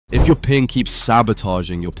If your ping keeps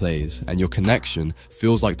sabotaging your plays and your connection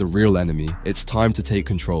feels like the real enemy, it's time to take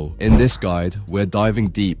control. In this guide, we're diving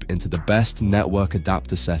deep into the best network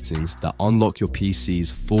adapter settings that unlock your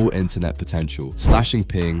PC's full internet potential, slashing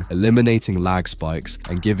ping, eliminating lag spikes,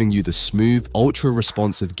 and giving you the smooth,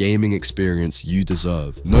 ultra-responsive gaming experience you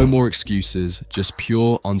deserve. No more excuses, just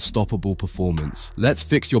pure, unstoppable performance. Let's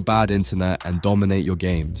fix your bad internet and dominate your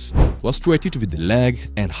games. Frustrated with lag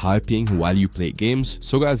and high ping while you play games?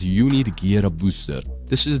 So guys, you need Gearup Booster.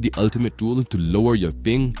 This is the ultimate tool to lower your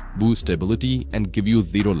ping, boost stability, and give you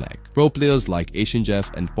zero lag. Pro players like Asian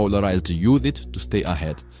Jeff and Polarized use it to stay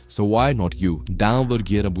ahead. So why not you? Download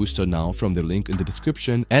Gearup Booster now from the link in the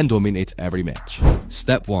description and dominate every match.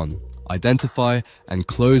 Step 1. Identify and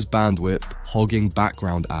close bandwidth hogging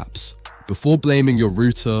background apps. Before blaming your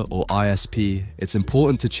router or ISP, it's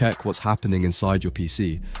important to check what's happening inside your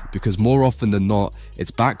PC, because more often than not,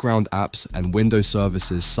 it's background apps and Windows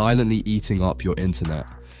services silently eating up your internet.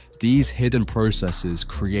 These hidden processes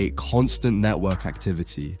create constant network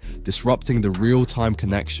activity, disrupting the real-time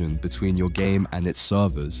connection between your game and its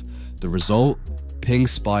servers. The result? Ping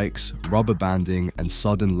spikes, rubber banding, and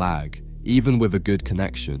sudden lag, even with a good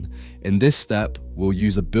connection. In this step, we'll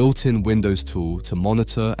use a built-in Windows tool to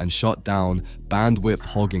monitor and shut down bandwidth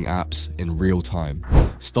hogging apps in real time.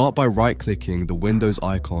 Start by right-clicking the Windows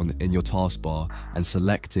icon in your taskbar and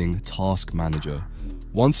selecting Task Manager.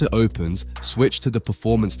 Once it opens, switch to the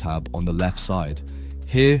Performance tab on the left side.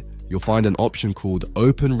 Here, you'll find an option called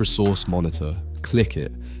Open Resource Monitor. Click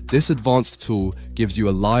it. This advanced tool gives you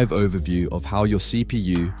a live overview of how your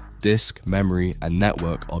CPU, disk, memory, and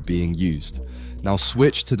network are being used. Now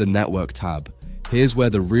switch to the Network tab. Here's where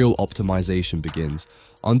the real optimization begins.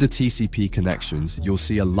 Under TCP connections, you'll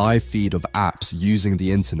see a live feed of apps using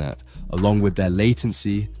the internet, along with their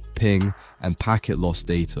latency, ping, and packet loss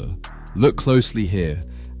data. Look closely here.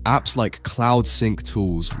 Apps like cloud sync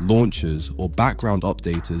tools, launchers, or background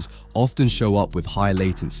updaters often show up with high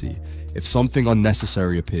latency. If something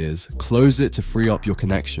unnecessary appears, close it to free up your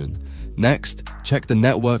connection. Next, check the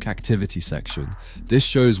network activity section. This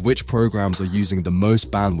shows which programs are using the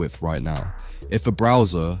most bandwidth right now. If a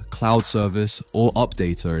browser, cloud service, or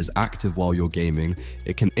updater is active while you're gaming,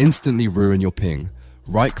 it can instantly ruin your ping.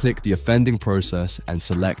 Right-click the offending process and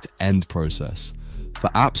select End Process. For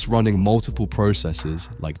apps running multiple processes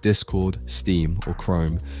like Discord, Steam, or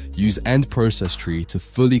Chrome, use End Process Tree to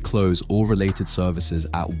fully close all related services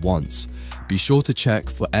at once. Be sure to check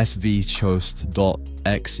for svchost.exe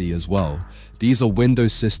as well. These are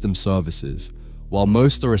Windows system services. While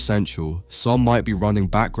most are essential, some might be running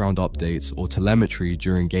background updates or telemetry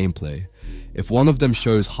during gameplay. If one of them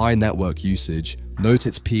shows high network usage, note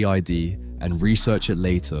its PID and research it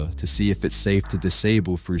later to see if it's safe to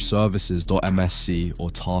disable through services.msc or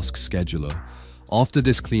task scheduler. After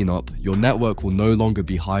this cleanup, your network will no longer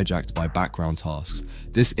be hijacked by background tasks.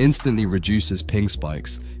 This instantly reduces ping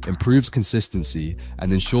spikes, improves consistency,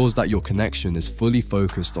 and ensures that your connection is fully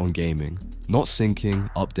focused on gaming, not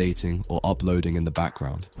syncing, updating, or uploading in the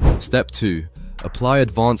background. Step 2. Apply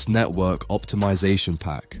Advanced Network Optimization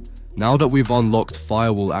Pack. Now that we've unlocked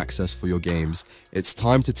firewall access for your games, it's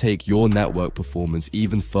time to take your network performance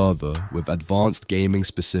even further with advanced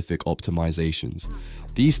gaming-specific optimizations.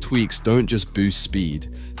 These tweaks don't just boost speed,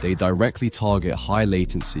 they directly target high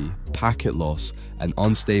latency, packet loss, and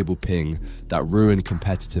unstable ping that ruin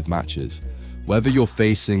competitive matches. Whether you're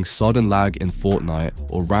facing sudden lag in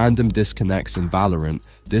Fortnite or random disconnects in Valorant,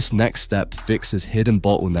 this next step fixes hidden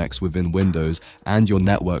bottlenecks within Windows and your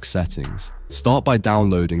network settings. Start by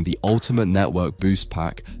downloading the Ultimate Network Boost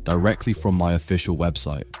Pack directly from my official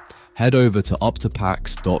website. Head over to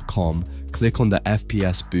uptopacks.com, click on the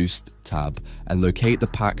FPS Boost tab, and locate the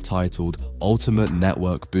pack titled Ultimate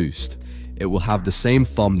Network Boost. It will have the same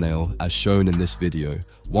thumbnail as shown in this video.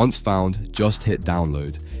 Once found, just hit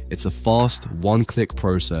download. It's a fast, one-click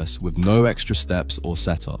process with no extra steps or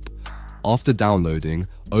setup. After downloading,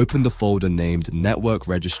 open the folder named Network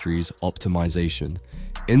Registries Optimization.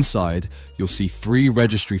 Inside, you'll see 3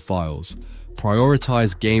 registry files: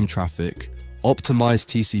 Prioritize Game Traffic, Optimize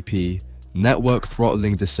TCP, Network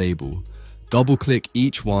Throttling Disable. Double-click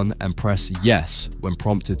each one and press Yes when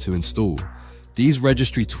prompted to install. These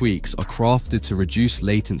registry tweaks are crafted to reduce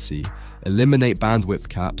latency, eliminate bandwidth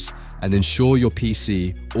caps, and ensure your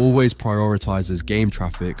PC always prioritizes game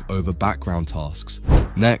traffic over background tasks.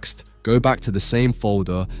 Next, go back to the same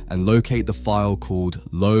folder and locate the file called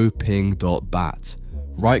lowping.bat.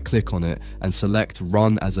 right-click on it and select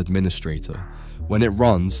Run as Administrator. When it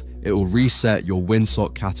runs, it will reset your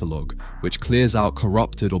WinSock catalog, which clears out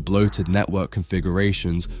corrupted or bloated network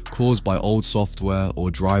configurations caused by old software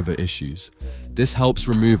or driver issues. This helps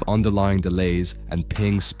remove underlying delays and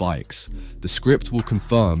ping spikes. The script will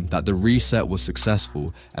confirm that the reset was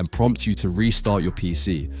successful and prompt you to restart your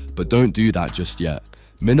PC, but don't do that just yet.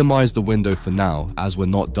 Minimize the window for now, as we're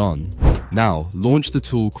not done. Now, launch the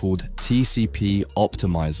tool called TCP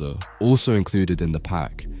Optimizer, also included in the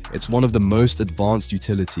pack. It's one of the most advanced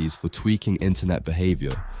utilities for tweaking internet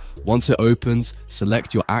behavior. Once it opens,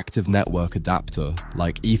 select your active network adapter,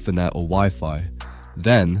 like Ethernet or Wi-Fi.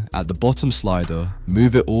 Then, at the bottom slider,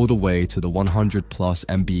 move it all the way to the 100 plus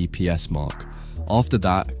Mbps mark. After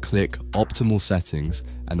that, click Optimal Settings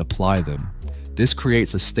and apply them. This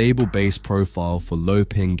creates a stable base profile for low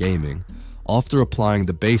ping gaming. After applying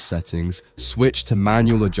the base settings, switch to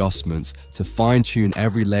manual adjustments to fine-tune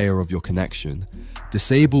every layer of your connection.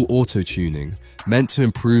 Disable auto-tuning, meant to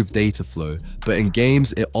improve data flow, but in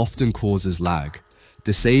games it often causes lag.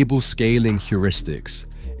 Disable scaling heuristics.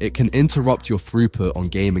 It can interrupt your throughput on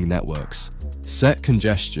gaming networks. Set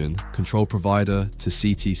congestion, control provider, to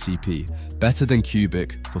CTCP, better than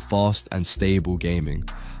cubic for fast and stable gaming.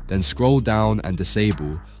 Then scroll down and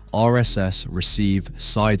disable RSS receive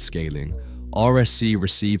side scaling, RSC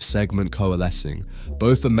receive segment coalescing.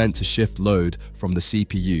 Both are meant to shift load from the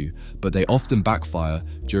CPU, but they often backfire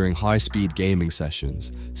during high-speed gaming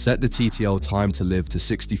sessions. Set the TTL time to live to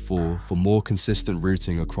 64 for more consistent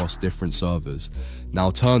routing across different servers. Now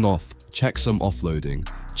turn off checksum offloading,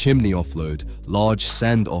 chimney offload, large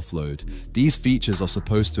send offload. These features are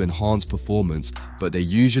supposed to enhance performance, but they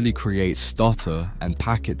usually create stutter and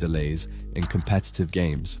packet delays in competitive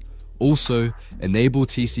games. Also, enable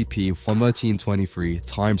TCP 1323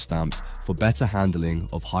 timestamps for better handling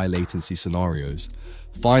of high latency scenarios.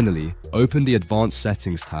 Finally, open the Advanced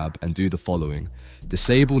Settings tab and do the following.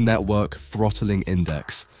 Disable Network Throttling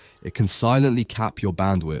Index. It can silently cap your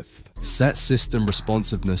bandwidth. Set system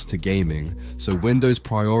responsiveness to gaming, so Windows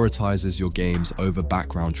prioritizes your games over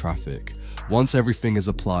background traffic. Once everything is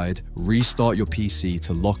applied, restart your PC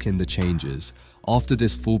to lock in the changes. After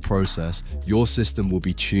this full process, your system will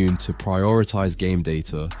be tuned to prioritize game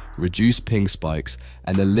data, reduce ping spikes,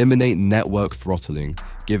 and eliminate network throttling,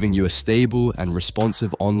 giving you a stable and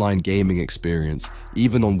responsive online gaming experience,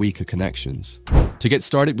 even on weaker connections. To get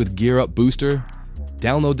started with Gearup Booster,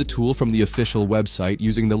 download the tool from the official website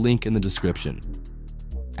using the link in the description.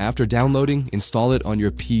 After downloading, install it on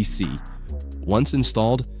your PC. Once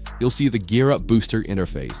installed, you'll see the Gearup Booster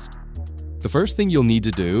interface. The first thing you'll need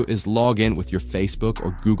to do is log in with your Facebook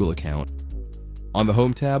or Google account. On the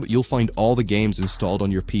Home tab, you'll find all the games installed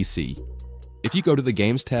on your PC. If you go to the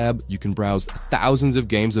Games tab, you can browse thousands of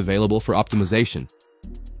games available for optimization.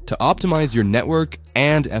 To optimize your network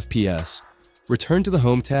and FPS, return to the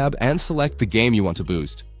Home tab and select the game you want to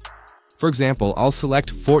boost. For example, I'll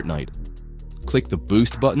select Fortnite. Click the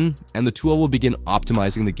Boost button and the tool will begin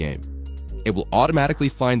optimizing the game. It will automatically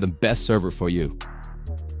find the best server for you.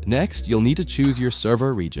 Next, you'll need to choose your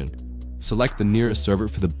server region. Select the nearest server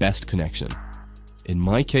for the best connection. In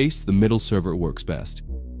my case, the middle server works best.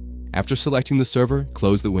 After selecting the server,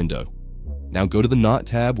 close the window. Now go to the Not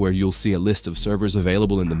tab where you'll see a list of servers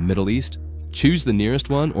available in the Middle East. Choose the nearest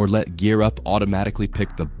one or let Gearup automatically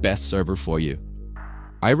pick the best server for you.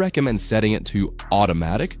 I recommend setting it to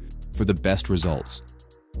automatic for the best results.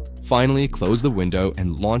 Finally, close the window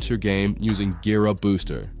and launch your game using Gearup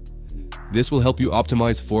Booster. This will help you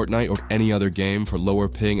optimize Fortnite or any other game for lower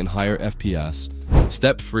ping and higher FPS.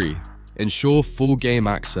 Step 3. Ensure full game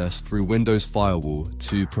access through Windows Firewall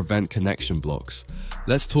to prevent connection blocks.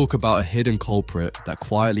 Let's talk about a hidden culprit that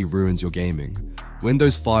quietly ruins your gaming.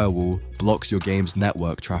 Windows Firewall blocks your game's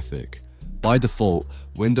network traffic. By default,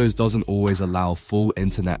 Windows doesn't always allow full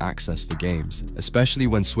internet access for games, especially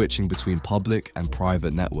when switching between public and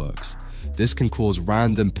private networks. This can cause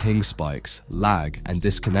random ping spikes, lag, and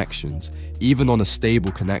disconnections, even on a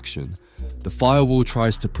stable connection. The firewall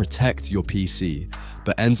tries to protect your PC,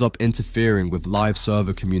 but ends up interfering with live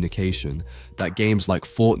server communication that games like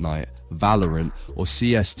Fortnite, Valorant, or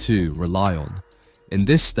CS2 rely on. In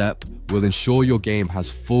this step, we'll ensure your game has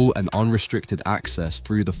full and unrestricted access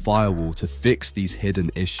through the firewall to fix these hidden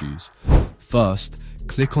issues. First,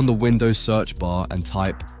 click on the Windows search bar and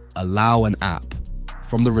type "Allow an app."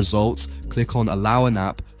 From the results, click on "Allow an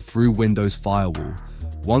app" through Windows Firewall.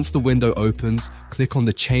 Once the window opens, click on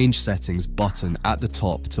the Change Settings button at the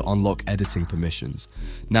top to unlock editing permissions.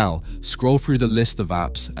 Now, scroll through the list of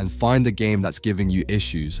apps and find the game that's giving you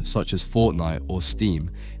issues, such as Fortnite or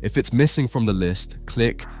Steam. If it's missing from the list,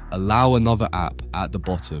 click Allow Another App at the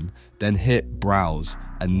bottom, then hit Browse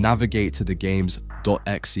and navigate to the game's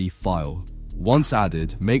 .exe file. Once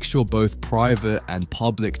added, make sure both private and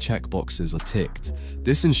public checkboxes are ticked.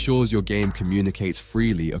 This ensures your game communicates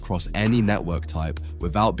freely across any network type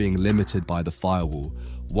without being limited by the firewall.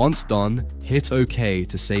 Once done, hit OK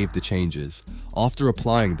to save the changes. After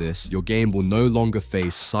applying this, your game will no longer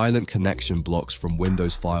face silent connection blocks from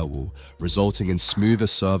Windows Firewall, resulting in smoother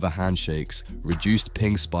server handshakes, reduced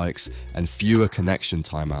ping spikes, and fewer connection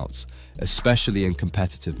timeouts, especially in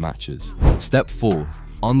competitive matches. Step 4.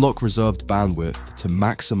 Unlock reserved bandwidth to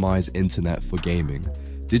maximize internet for gaming.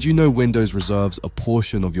 Did you know Windows reserves a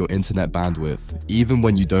portion of your internet bandwidth, even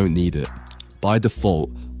when you don't need it? By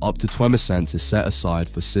default, up to 20% is set aside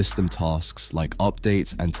for system tasks like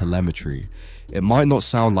updates and telemetry. It might not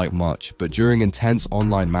sound like much, but during intense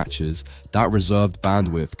online matches, that reserved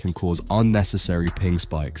bandwidth can cause unnecessary ping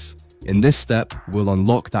spikes. In this step, we'll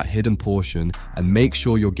unlock that hidden portion and make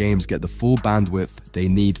sure your games get the full bandwidth they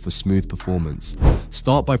need for smooth performance.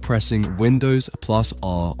 Start by pressing Windows plus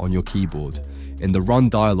R on your keyboard. In the Run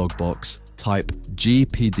dialog box, type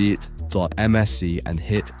gpdit.msc and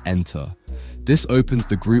hit Enter. This opens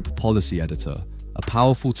the Group Policy Editor, a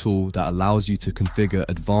powerful tool that allows you to configure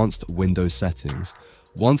advanced Windows settings.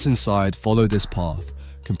 Once inside, follow this path: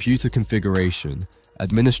 Computer Configuration,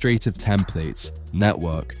 Administrative Templates,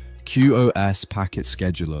 Network, QoS Packet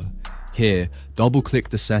Scheduler. Here, double-click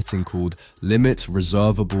the setting called Limit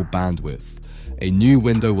Reservable Bandwidth. A new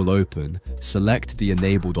window will open. Select the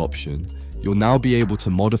Enabled option. You'll now be able to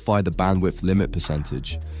modify the bandwidth limit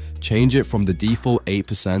percentage. Change it from the default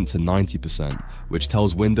 8% to 90%, which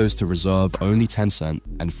tells Windows to reserve only 10%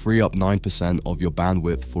 and free up 9% of your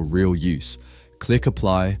bandwidth for real use. Click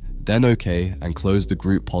Apply, then OK, and close the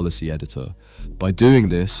Group Policy Editor. By doing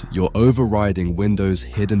this, you're overriding Windows'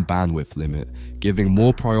 hidden bandwidth limit, giving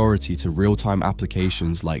more priority to real-time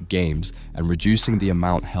applications like games and reducing the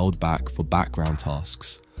amount held back for background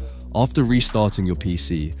tasks. After restarting your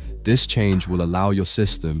PC, this change will allow your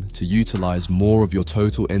system to utilize more of your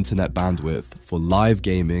total internet bandwidth for live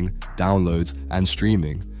gaming, downloads, and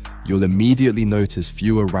streaming. You'll immediately notice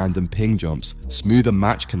fewer random ping jumps, smoother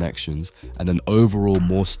match connections, and an overall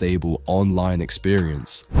more stable online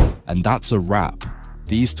experience. And that's a wrap.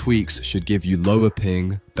 These tweaks should give you lower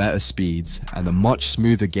ping, better speeds, and a much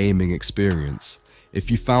smoother gaming experience.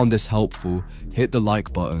 If you found this helpful, hit the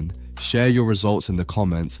like button, share your results in the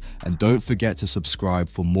comments, and don't forget to subscribe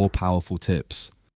for more powerful tips.